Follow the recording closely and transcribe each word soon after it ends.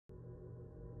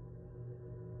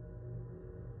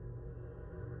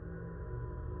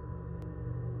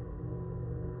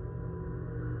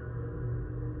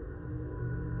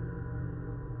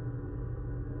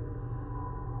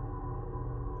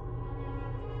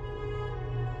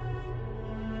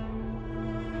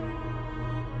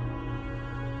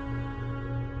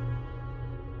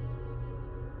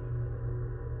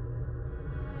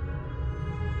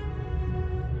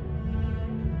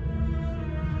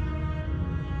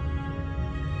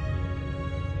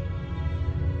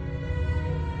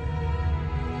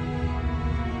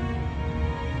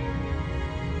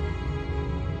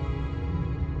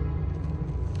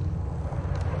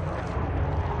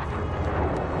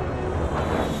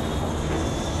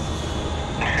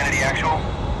Actual,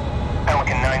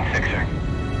 Pelican 9-6er.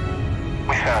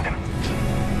 We found him.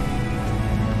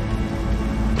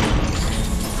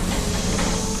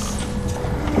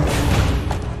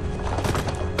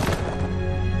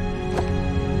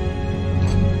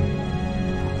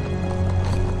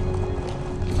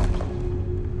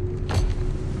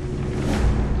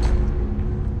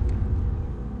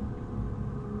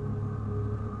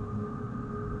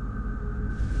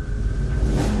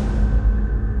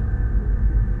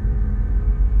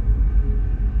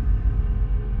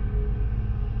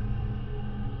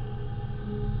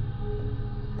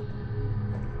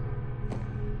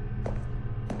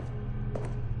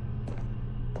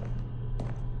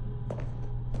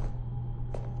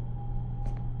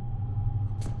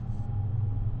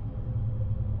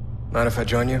 Mind if I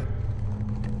join you?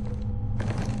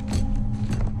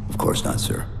 Of course not,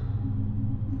 sir.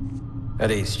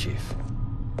 At ease, Chief.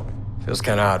 Feels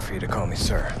kinda odd for you to call me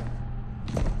sir.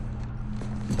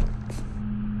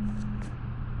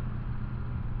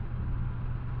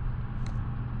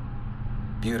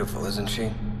 Beautiful, isn't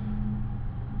she?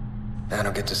 I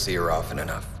don't get to see her often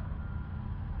enough.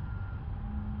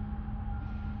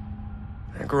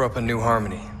 I grew up in New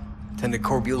Harmony. Attended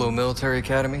Corbulo Military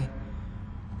Academy.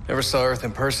 Never saw Earth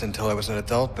in person until I was an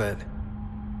adult, but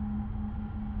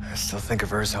I still think of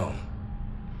her as home.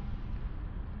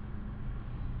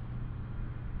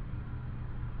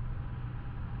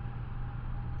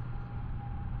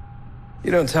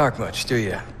 You don't talk much, do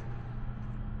you?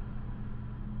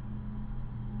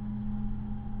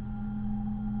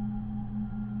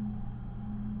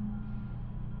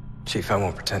 Chief, I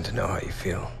won't pretend to know how you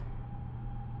feel.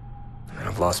 I mean,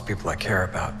 I've lost people I care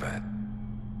about, but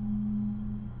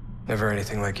never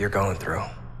anything like you're going through.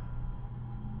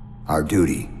 Our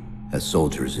duty as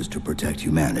soldiers is to protect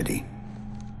humanity,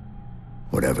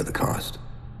 whatever the cost.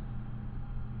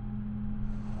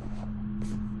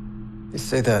 You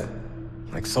say that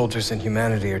like soldiers and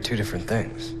humanity are two different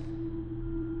things.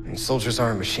 I mean, soldiers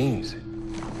aren't machines.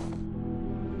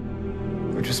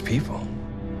 We're just people.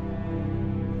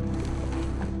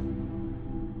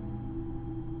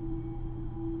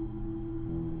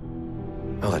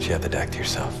 I'll let you have the deck to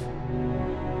yourself.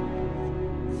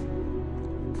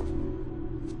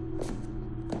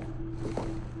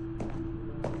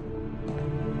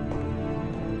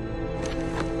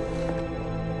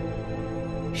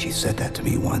 She said that to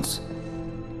me once.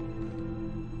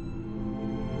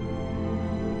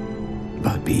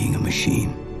 About being a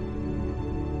machine.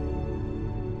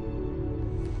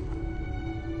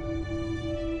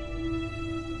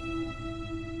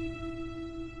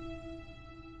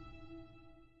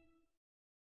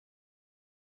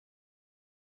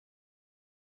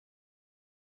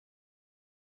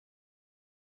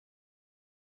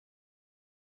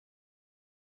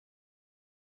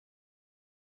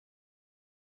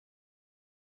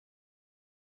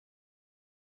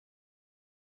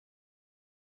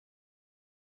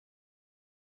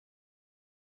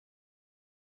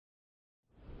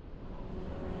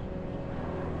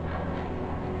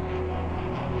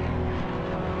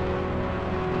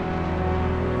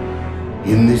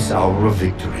 In this hour of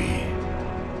victory,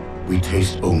 we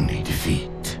taste only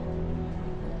defeat.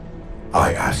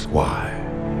 I ask why.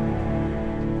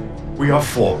 We are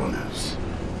Forerunners,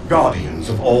 guardians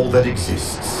of all that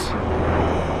exists.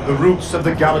 The roots of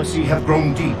the galaxy have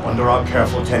grown deep under our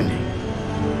careful tending.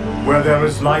 Where there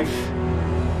is life,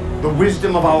 the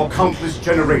wisdom of our countless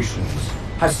generations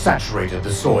has saturated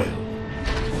the soil.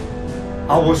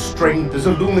 Our strength is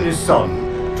a luminous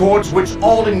sun towards which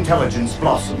all intelligence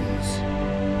blossoms,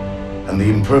 and the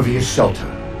impervious shelter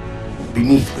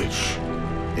beneath which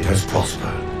it has prospered.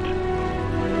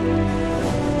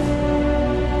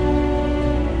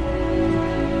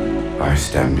 I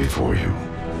stand before you,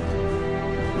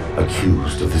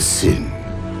 accused of the sin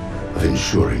of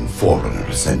ensuring Forerunner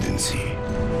ascendancy,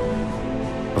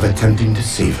 of attempting to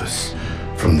save us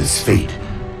from this fate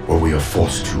where we are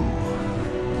forced to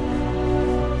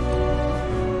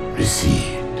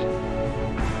recede.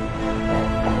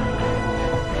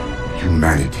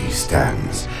 Humanity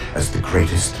stands as the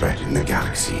greatest threat in the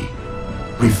galaxy.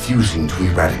 Refusing to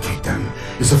eradicate them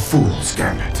is a fool's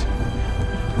gambit.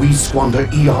 We squander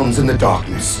eons in the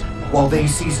darkness, while they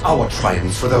seize our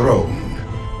triumphs for their own.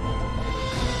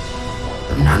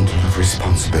 The mantle of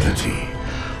responsibility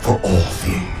for all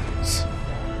things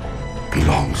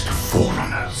belongs to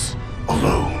Forerunners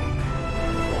alone.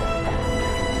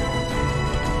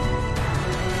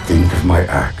 Think of my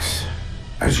acts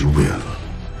as you will,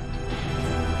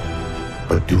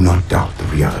 but do not doubt the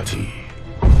reality.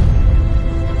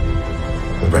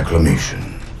 The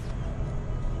reclamation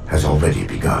has already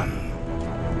begun.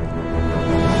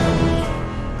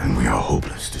 are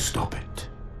hopeless to stop it.